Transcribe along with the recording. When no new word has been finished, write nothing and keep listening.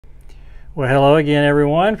Well, hello again,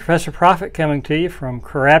 everyone. Professor Profit coming to you from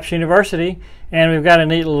Craps University, and we've got a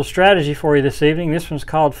neat little strategy for you this evening. This one's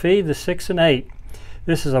called Feed the 6 and 8.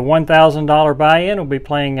 This is a $1,000 buy-in. We'll be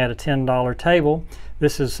playing at a $10 table.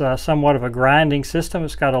 This is somewhat of a grinding system.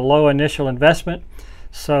 It's got a low initial investment,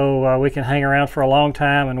 so we can hang around for a long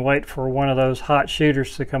time and wait for one of those hot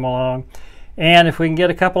shooters to come along. And if we can get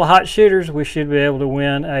a couple of hot shooters, we should be able to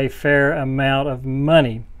win a fair amount of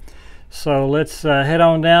money. So let's head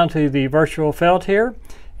on down to the virtual felt here,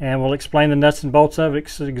 and we'll explain the nuts and bolts of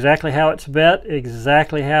it, exactly how it's bet,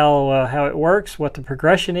 exactly how it works, what the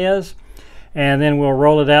progression is, and then we'll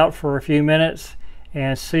roll it out for a few minutes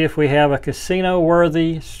and see if we have a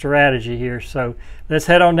casino-worthy strategy here. So let's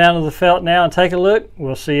head on down to the felt now and take a look.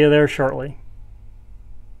 We'll see you there shortly.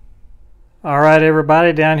 All right,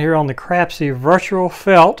 everybody, down here on the Crapsy virtual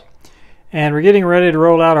felt, and we're getting ready to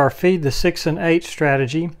roll out our Feed the 6 and 8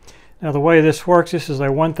 strategy. Now the way this works, this is a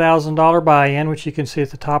 $1,000 buy-in, which you can see at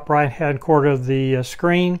the top right-hand corner of the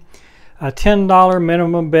screen. A $10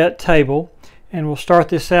 minimum bet table, and we'll start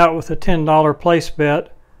this out with a $10 place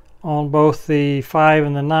bet on both the 5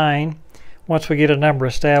 and the 9 once we get a number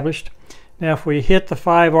established. Now if we hit the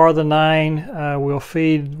 5 or the 9, we'll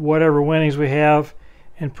feed whatever winnings we have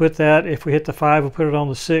and put that, if we hit the 5, we'll put it on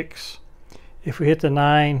the 6. If we hit the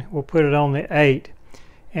 9, we'll put it on the 8.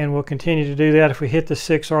 And we'll continue to do that. If we hit the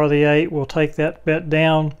 6 or the 8, we'll take that bet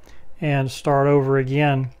down and start over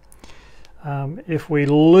again. If we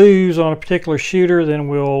lose on a particular shooter, then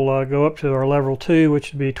we'll go up to our level 2,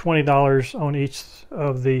 which would be $20 on each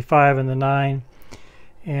of the 5 and the 9.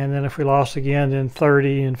 And then if we lost again, then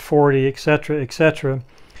 30 and 40, etc., etc.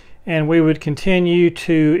 And we would continue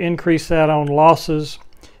to increase that on losses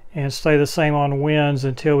and stay the same on wins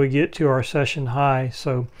until we get to our session high.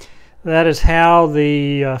 So that is how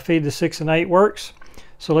the Feed the 6 and 8 works.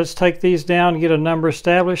 So let's take these down and get a number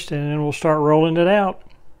established, and then we'll start rolling it out.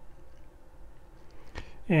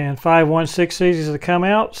 And 5, 1, 6 easy to come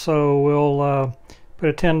out, so we'll put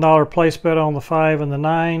a $10 place bet on the 5 and the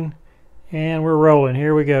 9, and we're rolling.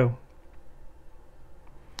 Here we go.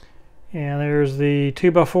 And there's the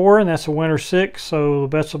 2x4, and that's a winner 6, so the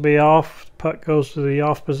bets will be off. The putt goes to the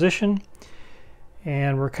off position,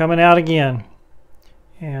 and we're coming out again.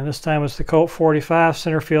 And this time it's the Colt 45,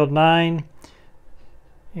 center field 9.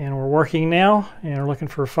 And we're working now, and we're looking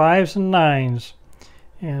for 5s and 9s.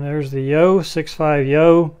 And there's the yo, 6-5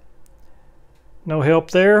 yo. No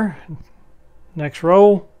help there. Next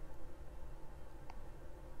roll.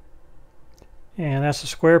 And that's a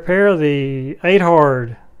square pair, the 8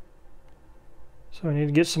 hard. So we need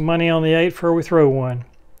to get some money on the 8 before we throw one.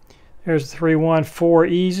 There's the 3-1, 4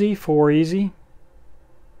 easy, 4 easy.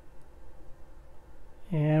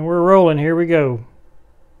 And we're rolling. Here we go.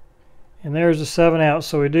 And there's the 7 out.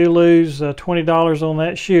 So we do lose $20 on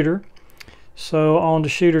that shooter. So on to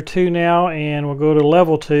shooter 2 now, and we'll go to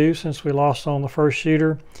level 2 since we lost on the first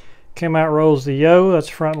shooter. Come out, rolls the yo. That's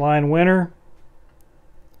front line winner.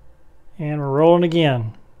 And we're rolling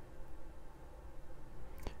again.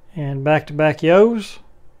 And back-to-back yos.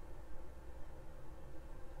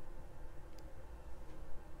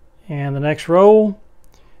 And the next roll.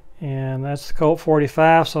 And that's the Colt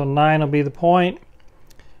 45, so 9 will be the point.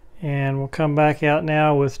 And we'll come back out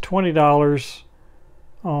now with $20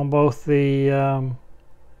 on both the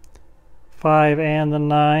 5 and the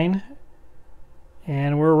 9.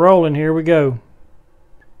 And we're rolling. Here we go.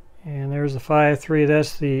 And there's the 5-3.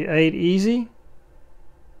 That's the 8 easy.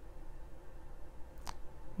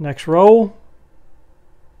 Next roll.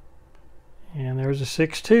 And there's a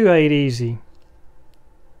 6-2, 8 easy.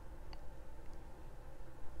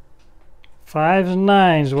 5s and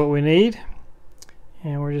 9s is what we need,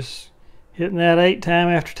 and we're just hitting that 8 time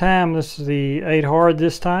after time. This is the 8 hard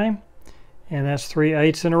this time, and that's 3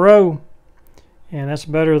 8s in a row, and that's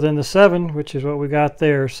better than the 7, which is what we got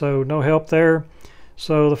there. So no help there.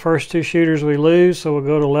 So the first 2 shooters we lose, so we'll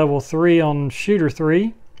go to level 3 on shooter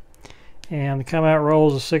 3, and the come out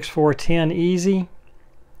rolls a 6-4 10 easy.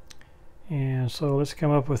 And so let's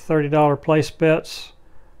come up with $30 place bets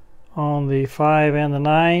on the 5 and the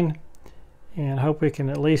 9. And hope we can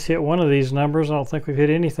at least hit one of these numbers. I don't think we've hit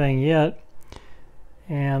anything yet.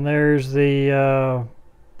 And there's the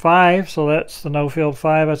 5, so that's the no-field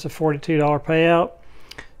 5. That's a $42 payout.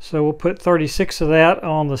 So we'll put 36 of that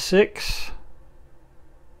on the 6.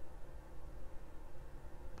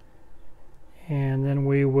 And then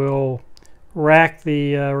we will rack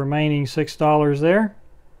the remaining $6 there.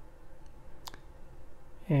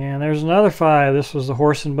 And there's another 5. This was the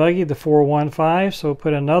horse and buggy, the 4-1-5. So we'll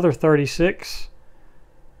put another 36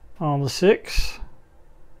 on the 6.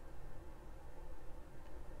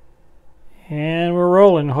 And we're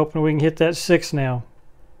rolling, hoping we can hit that 6 now.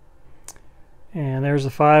 And there's the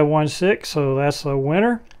 516, so that's a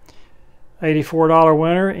winner. $84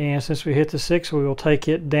 winner, and since we hit the 6, we will take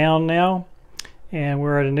it down now. And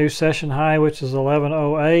we're at a new session high, which is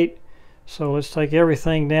 1108. So let's take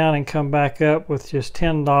everything down and come back up with just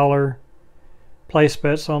 $10 place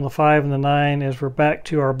bets on the 5 and the 9 as we're back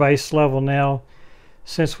to our base level now,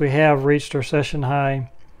 since we have reached our session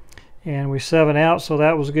high. And we 7 out, so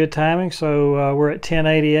that was good timing. So we're at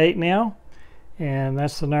 1088 now, and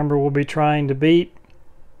that's the number we'll be trying to beat.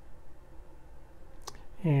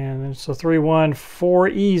 And it's a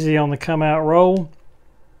 3-1-4 easy on the come out roll.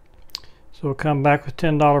 So we'll come back with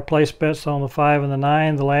 $10 place bets on the 5 and the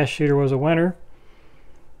 9. The last shooter was a winner.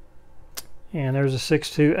 And there's a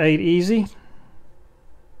 6-2-8 easy.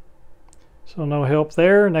 So no help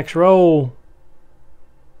there. Next roll.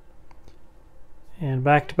 And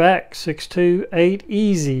back to back, 6-2-8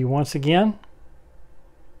 easy once again.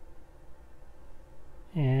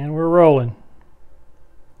 And we're rolling.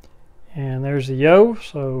 And there's the yo,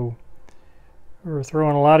 so we're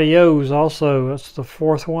throwing a lot of yos also. That's the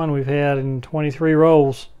 4th one we've had in 23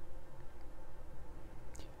 rolls.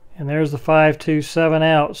 And there's the 5-2-7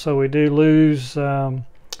 out, so we do lose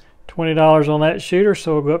 $20 on that shooter,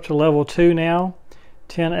 so we'll go up to level 2 now.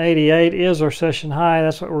 1088 is our session high.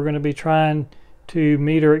 That's what we're going to be trying to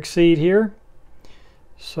meet or exceed here.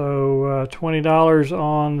 So $20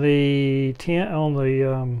 on the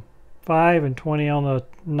 5 and 20 on the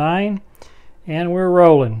 9, and we're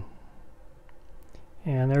rolling.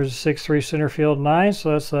 And there's a 6-3 center field 9,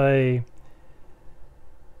 so that's a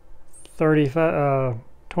 $28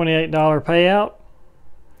 payout.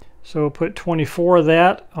 So we'll put 24 of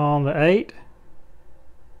that on the 8.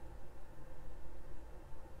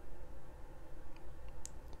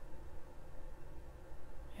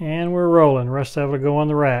 And we're rolling. The rest of it will go on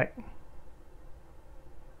the rack.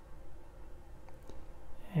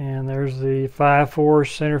 And there's the 5-4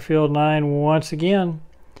 center field 9 once again.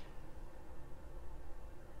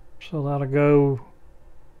 So that'll go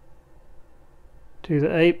to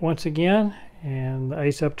the 8 once again. And the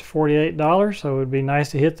 8's up to $48, so it would be nice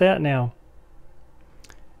to hit that now.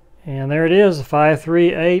 And there it is, the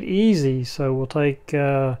 5-3-8 easy. So we'll take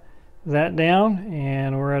that down,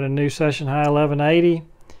 and we're at a new session high, 1180.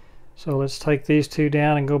 So let's take these two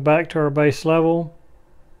down and go back to our base level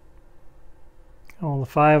on the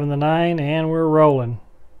 5 and the 9, and we're rolling.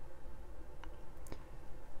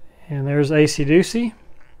 And there's AC Doocy,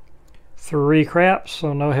 3 craps,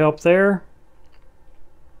 so no help there.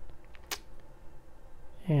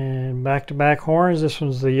 And back-to-back horns. This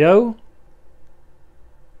one's the yo.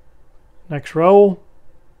 Next roll.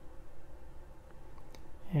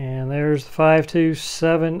 And there's the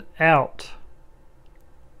 5-2-7 out.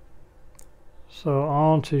 So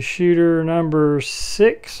on to shooter number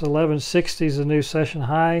 6. 1160 is the new session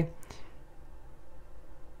high.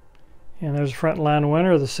 And there's a front line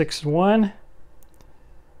winner, the 6-1.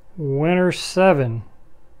 Winner 7.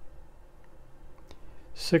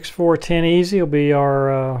 6-4-10 easy will be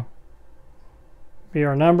our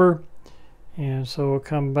number. And so we'll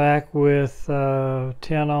come back with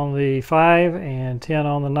 10 on the 5 and 10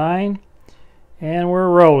 on the 9. And we're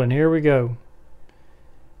rolling. Here we go.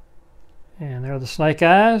 And there are the snake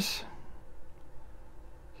eyes.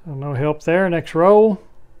 So no help there. Next roll.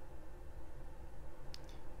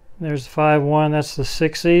 There's the 5-1. That's the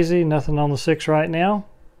 6 easy. Nothing on the 6 right now.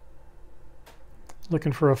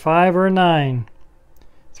 Looking for a 5 or a 9.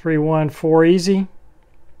 3-1-4 easy.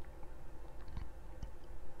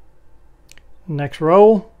 Next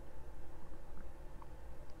roll.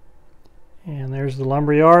 And there's the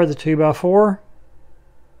lumberyard, the 2x4.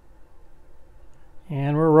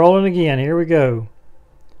 And we're rolling again. Here we go.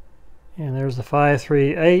 And there's the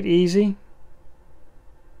 5-3-8 easy.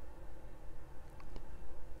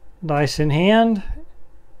 Dice in hand.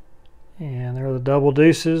 And there are the double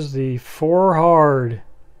deuces, the 4 hard.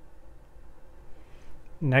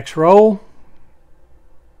 Next roll.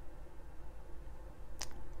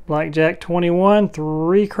 Blackjack 21,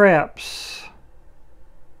 3 craps.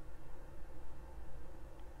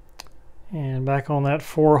 And back on that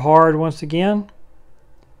 4 hard once again.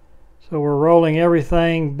 So we're rolling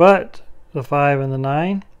everything but the 5 and the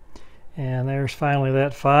 9. And there's finally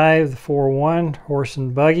that 5, the 4-1, horse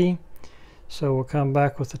and buggy. So we'll come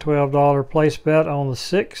back with the $12 place bet on the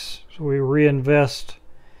 6. So we reinvest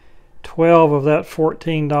 12 of that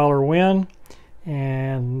 $14 win.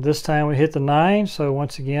 And this time we hit the 9. So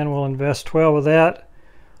once again we'll invest 12 of that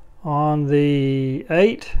on the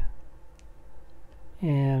 8.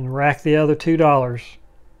 And rack the other $2.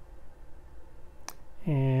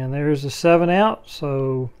 And there's the 7 out.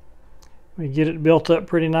 So We get it built up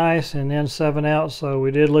pretty nice, and then 7 out, so we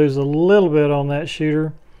did lose a little bit on that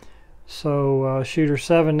shooter. So shooter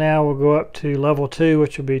 7 now will go up to level 2,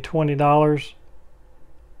 which will be $20.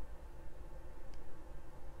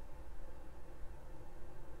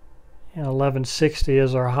 And 1160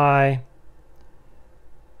 is our high.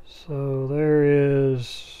 So there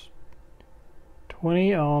is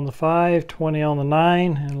 20 on the 5, 20 on the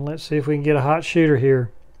 9, and let's see if we can get a hot shooter here.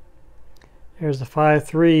 Here's the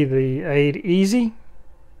 5-3, the 8 easy.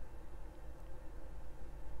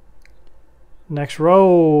 Next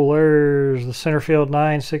roll, there's the center field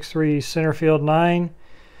 9, 6-3 center field 9,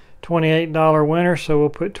 $28 winner, so we'll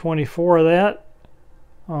put 24 of that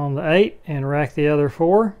on the 8 and rack the other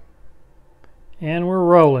 4. And we're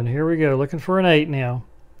rolling. Here we go, looking for an 8 now.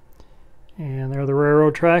 And there are the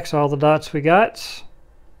railroad tracks, all the dots we got.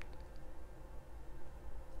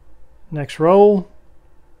 Next roll.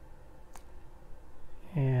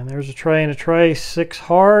 And there's a tray and a tray, 6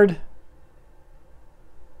 hard.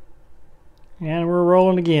 And we're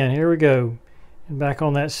rolling again. Here we go. And back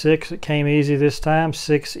on that 6, it came easy this time.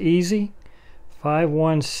 6 easy.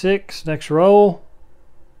 5-1-6. Next roll.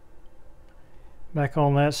 Back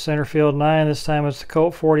on that center field 9. This time it's the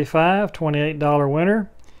Colt 45, $28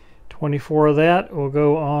 winner. 24 of that will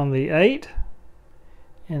go on the 8.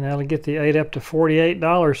 And that'll get the 8 up to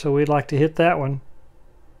 $48, so we'd like to hit that one.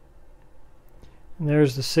 And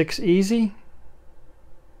there's the 6 easy.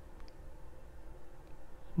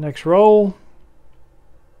 Next roll.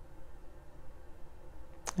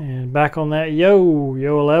 And back on that yo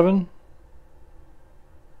 11.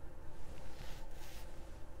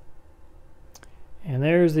 And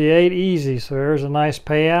there's the 8 easy, so there's a nice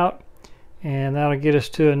payout. And that'll get us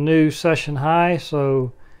to a new session high.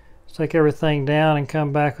 So let's take everything down and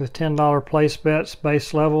come back with $10 place bets,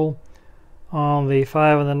 base level. On the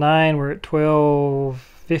 5 and the 9, we're at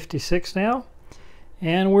 $12.56 now.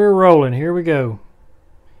 And we're rolling. Here we go.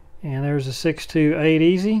 And there's a 6-2-8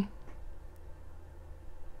 easy.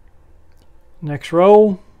 Next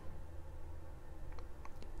roll.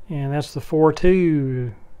 And that's the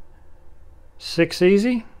 4-2-6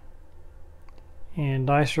 easy. And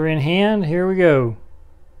dice are in hand. Here we go.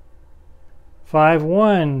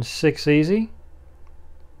 5-1-6 easy.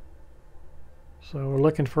 So we're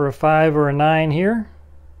looking for a 5 or a 9 here.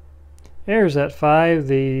 There's that 5,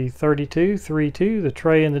 the 32, 3-2, the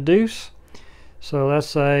tray and the deuce. So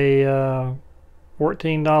that's a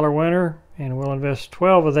 $14 winner, and we'll invest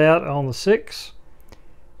 12 of that on the 6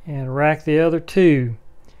 and rack the other 2.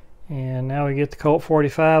 And now we get the Colt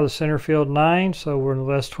 45, the center field 9, so we'll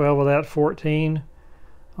invest 12 of that, 14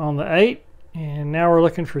 on the 8. And now we're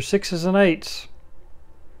looking for 6s and 8s.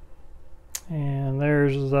 And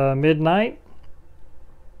there's the midnight.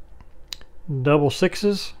 Double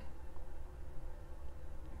 6s.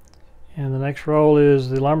 And the next roll is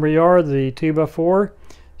the lumberyard, the 2x4.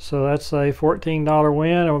 So that's a $14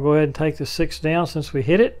 win, and we'll go ahead and take the 6 down since we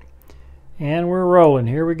hit it. And we're rolling.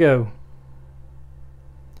 Here we go.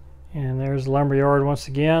 And there's the lumberyard once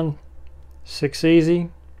again. 6 easy.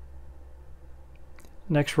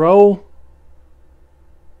 Next roll.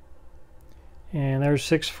 And there's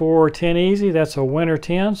 6-4-10 easy. That's a winner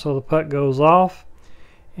 10, so the putt goes off.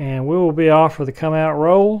 And we will be off for the come out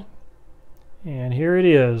roll. And here it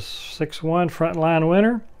is. 6-1 front line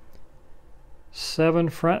winner. 7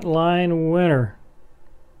 front line winner.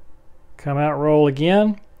 Come out roll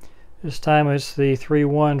again. This time it's the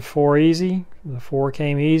 3-1-4 easy. The 4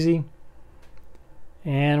 came easy.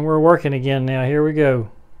 And we're working again now. Here we go.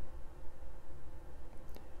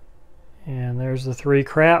 And there's the 3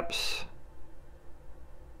 craps.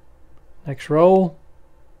 Next roll.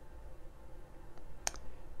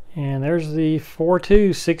 And there's the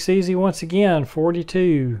 4-2, 6 easy once again,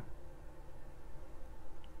 42.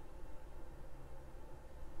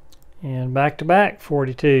 And back to back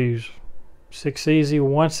 42s, 6 easy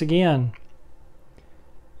once again.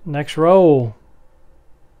 Next roll.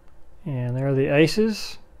 And there are the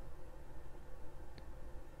aces.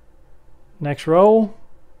 Next roll.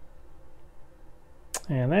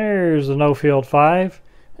 And there's the no field 5,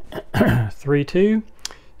 3-2.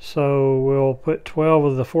 So we'll put 12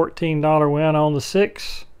 of the $14 win on the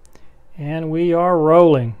 6, and we are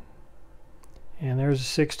rolling. And there's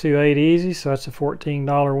a 6-2-8 easy, so that's a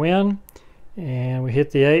 $14 win. And we hit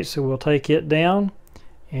the 8, so we'll take it down,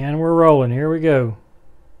 and we're rolling. Here we go.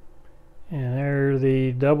 And there are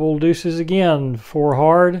the double deuces again, 4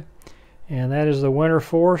 hard, and that is the winner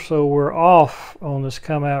 4, so we're off on this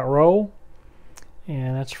come out roll.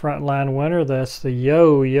 And that's front line winner. That's the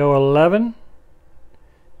yo 11.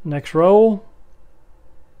 Next roll.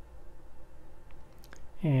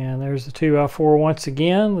 And there's the 2x4 once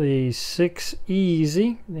again, the 6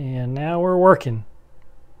 easy, and now we're working.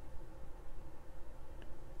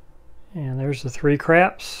 And there's the 3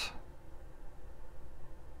 craps.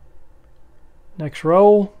 Next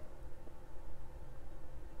roll.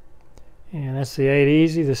 And that's the 8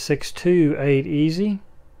 easy, the 6-2, 8 easy.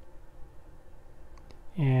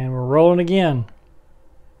 And we're rolling again.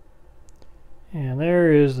 And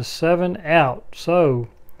there is the 7 out. So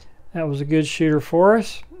that was a good shooter for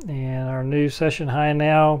us. And our new session high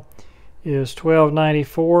now is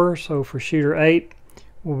 $12.94. So for shooter 8,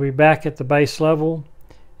 we'll be back at the base level.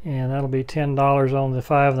 And that'll be $10 on the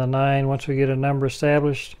 5 and the 9 once we get a number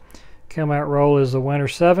established. Come out roll is the winner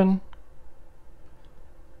 7.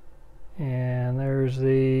 And there's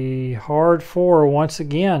the hard 4 once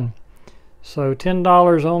again. So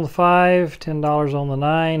 $10 on the 5, $10 on the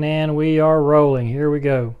 9, and we are rolling. Here we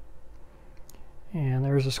go. And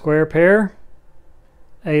there's a square pair.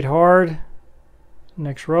 8 hard.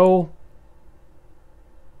 Next roll.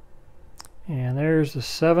 And there's the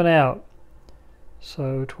 7 out.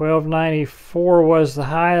 So $12.94 was the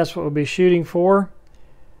high. That's what we'll be shooting for.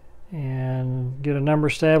 And get a number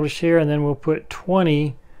established here, and then we'll put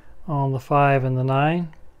 20 on the 5 and the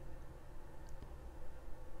 9.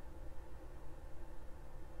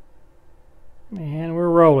 And we're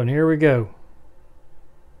rolling. Here we go.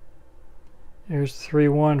 There's the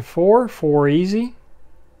 3-1-4, 4 easy.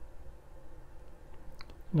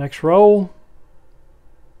 Next roll.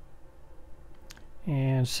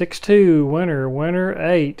 And 6-2, winner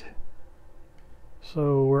 8.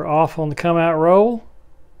 So we're off on the come out roll.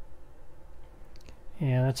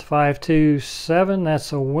 And that's 5-2-7.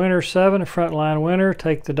 That's a winner 7, a front line winner.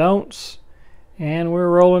 Take the don'ts. And we're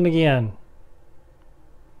rolling again.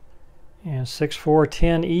 And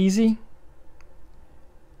 6-4-10 easy.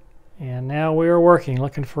 And now we are working,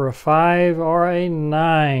 looking for a 5 or a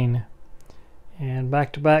 9. And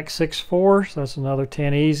back to back 6-4, so that's another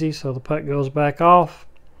 10 easy, so the putt goes back off.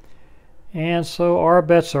 And so our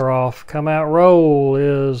bets are off. Come out roll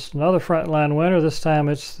is another front line winner. This time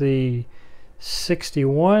it's the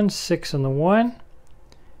 61, 6 and the 1.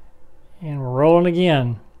 And we're rolling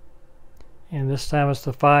again. And this time it's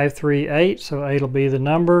the 5-3-8, so 8 will be the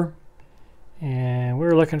number. And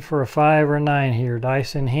we're looking for a 5 or a 9 here.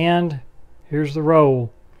 Dice in hand. Here's the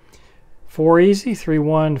roll. 4 easy,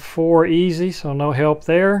 3-1-4 easy, so no help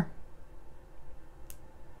there.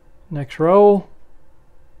 Next roll.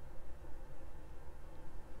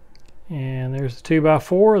 And there's the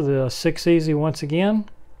 2x4, the 6 easy once again.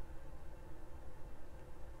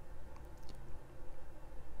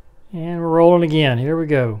 And we're rolling again. Here we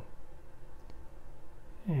go.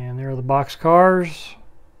 And there are the box cars.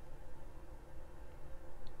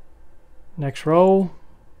 Next roll.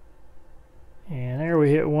 And there we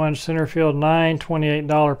hit one center field 9, $28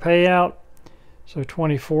 payout. So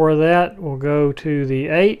 24 of that will go to the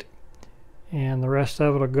 8. And the rest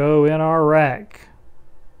of it will go in our rack.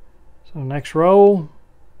 So next roll.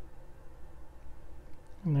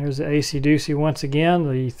 And there's the AC Doocy once again,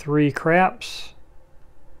 the 3 craps.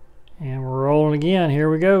 And we're rolling again. Here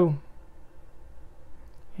we go.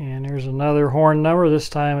 And there's another horn number. This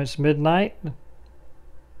time it's midnight.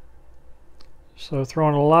 So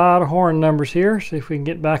throwing a lot of horn numbers here. See if we can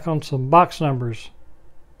get back on some box numbers.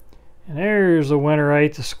 And there's the winner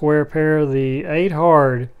 8, the square pair, the 8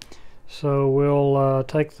 hard. So we'll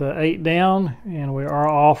take the 8 down, and we are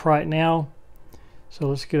off right now. So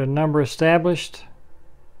let's get a number established.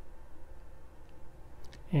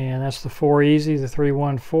 And that's the 4 easy, the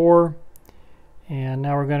 3-1-4. And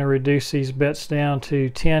now we're going to reduce these bets down to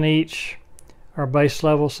 10 each, our base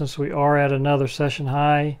level, since we are at another session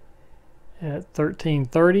high at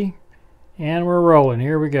 1330. And we're rolling.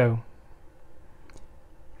 Here we go.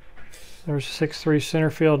 There's 6-3 center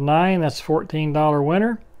field 9. That's $14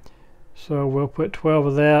 winner. So we'll put 12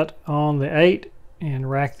 of that on the 8 and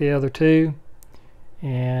rack the other 2.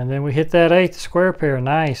 And then we hit that 8, the square pair.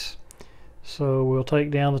 Nice. So we'll take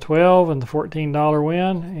down the 12 and the $14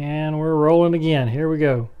 win, and we're rolling again. Here we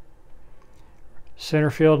go. Center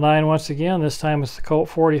field 9 once again. This time it's the Colt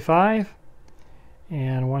 45.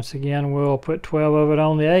 And once again we'll put 12 of it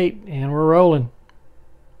on the 8, and we're rolling.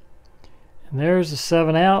 And there's the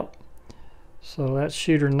 7 out. So that's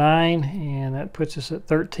shooter 9, and that puts us at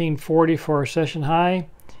 1340 for our session high.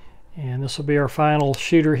 And this will be our final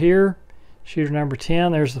shooter here. Shooter number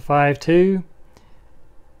 10. There's the 5-2.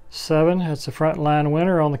 7, that's the front line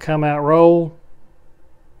winner on the come out roll.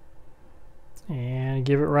 And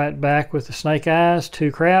give it right back with the snake eyes,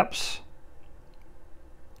 2 craps.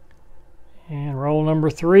 And roll number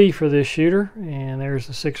 3 for this shooter. And there's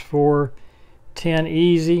the 6-4-10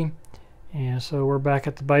 easy. And so we're back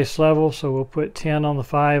at the base level, so we'll put 10 on the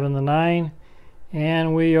 5 and the 9,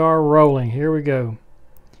 and we are rolling. Here we go.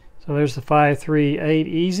 So there's the 5, 3, 8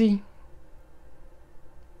 easy.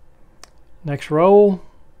 Next roll.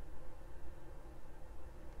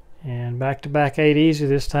 And back-to-back 8 easy.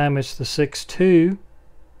 This time it's the 6, 2.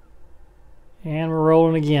 And we're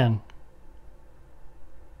rolling again.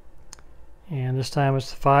 And this time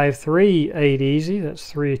it's the 5, 3, 8 easy. That's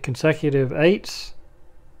 3 consecutive 8s.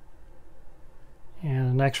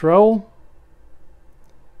 And the next roll.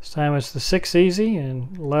 This time it's the 6 easy,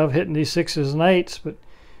 and love hitting these 6s and 8s, but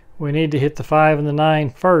we need to hit the 5 and the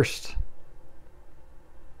 9 first.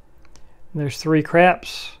 And there's 3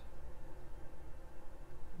 craps.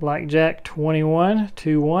 Blackjack 21,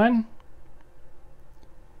 2, 1.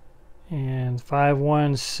 And 5,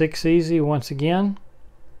 1, 6 easy once again.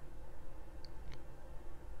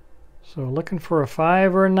 So looking for a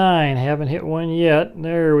 5 or a 9. Haven't hit one yet.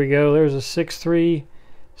 There we go. There's a 6, 3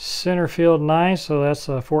 center field 9. So that's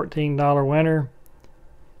a $14 winner.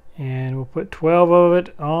 And we'll put 12 of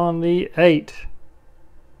it on the 8.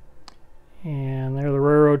 And there are the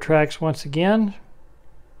railroad tracks once again.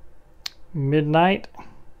 Midnight.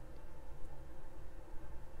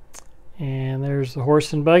 And there's the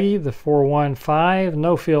horse and buggy, the 415,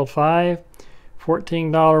 no field 5.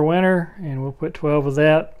 $14 winner. And we'll put 12 of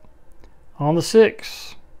that on the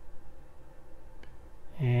 6.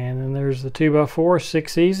 And then there's the 2x4,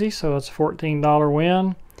 6 easy, so that's a $14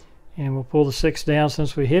 win. And we'll pull the 6 down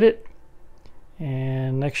since we hit it.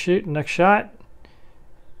 And next shot,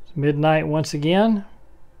 midnight once again.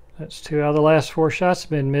 That's 2 out of the last 4 shots have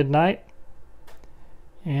been midnight.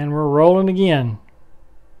 And we're rolling again.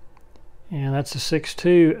 And that's a 6,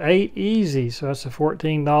 2, 8 easy, so that's a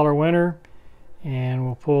 $14 winner. And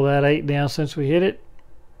we'll pull that 8 down since we hit it.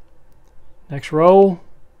 Next roll,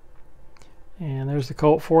 and there's the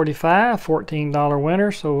Colt 45, $14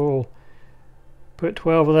 winner, so we'll put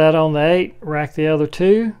 12 of that on the 8, rack the other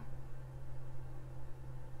 2,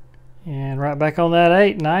 and right back on that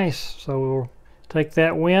 8, nice. So we'll take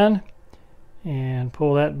that win and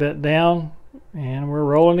pull that bet down, and we're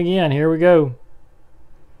rolling again. Here we go.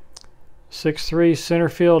 6, 3 center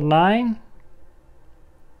field 9,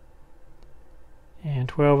 and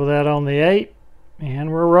 12 of that on the 8,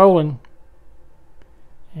 and we're rolling.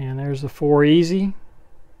 And there's the 4 easy.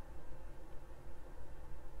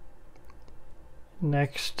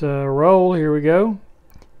 Next roll, here we go.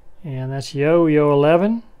 And that's yo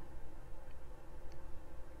 11.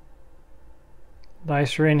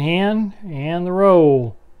 Dice are in hand, and the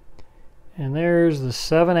roll. And there's the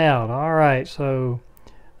 7 out. All right, so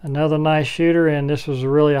another nice shooter, and this was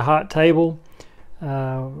really a hot table.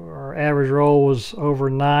 Our average roll was over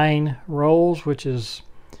 9 rolls, which is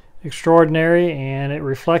extraordinary, and it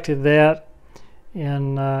reflected that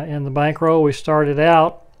in the bankroll. We started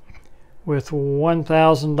out with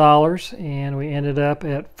 $1,000, and we ended up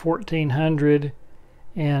at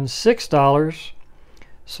 $1,406.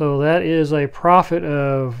 So that is a profit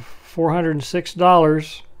of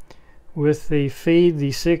 $406 with the feed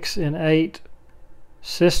the 6 and 8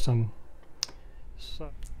 system.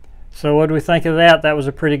 So what do we think of that? That was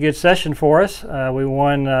a pretty good session for us. We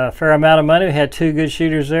won a fair amount of money. We had 2 good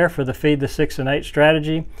shooters there for the feed the 6 and 8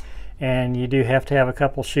 strategy. And you do have to have a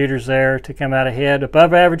couple shooters there to come out ahead.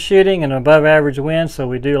 Above average shooting and above average win, so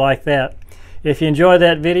we do like that. If you enjoyed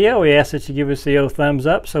that video, we ask that you give us the old thumbs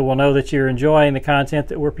up so we'll know that you're enjoying the content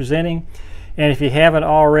that we're presenting. And if you haven't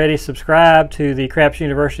already subscribed to the Craps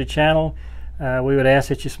University channel, we would ask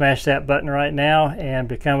that you smash that button right now and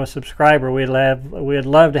become a subscriber. We'd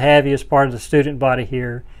love to have you as part of the student body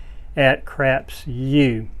here at Craps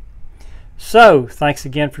U. So, thanks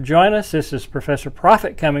again for joining us. This is Professor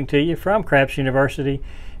Profit coming to you from Craps University.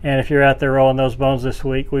 And if you're out there rolling those bones this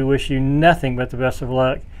week, we wish you nothing but the best of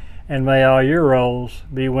luck. And may all your rolls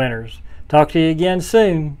be winners. Talk to you again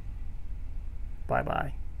soon.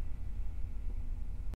 Bye-bye.